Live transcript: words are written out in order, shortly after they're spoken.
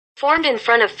formed in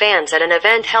front of fans at an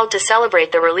event held to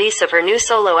celebrate the release of her new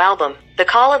solo album, The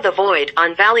Call of the Void,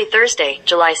 on Valley Thursday,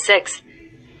 July 6.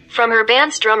 From her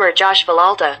band's drummer Josh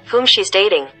Villalta, whom she's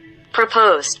dating,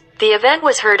 proposed. The event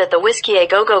was heard at the Whiskey A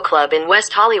Go-Go Club in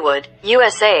West Hollywood,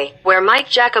 USA, where Mike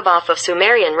Jacoboff of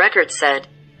Sumerian Records said,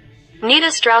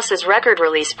 Nita Strauss's record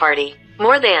release party,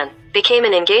 more than, became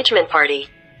an engagement party.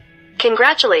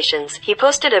 Congratulations, he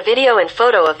posted a video and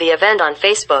photo of the event on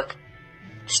Facebook.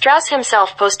 Strauss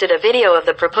himself posted a video of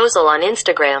the proposal on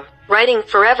Instagram, writing,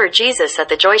 Forever Jesus at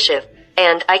the Joy Shift,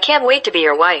 and, I can't wait to be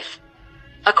your wife.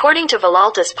 According to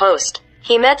Villalta's post,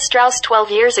 he met Strauss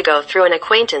 12 years ago through an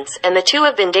acquaintance and the two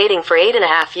have been dating for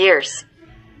 8.5 years.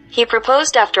 He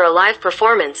proposed after a live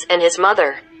performance and his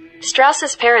mother,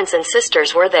 Strauss's parents and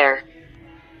sisters were there.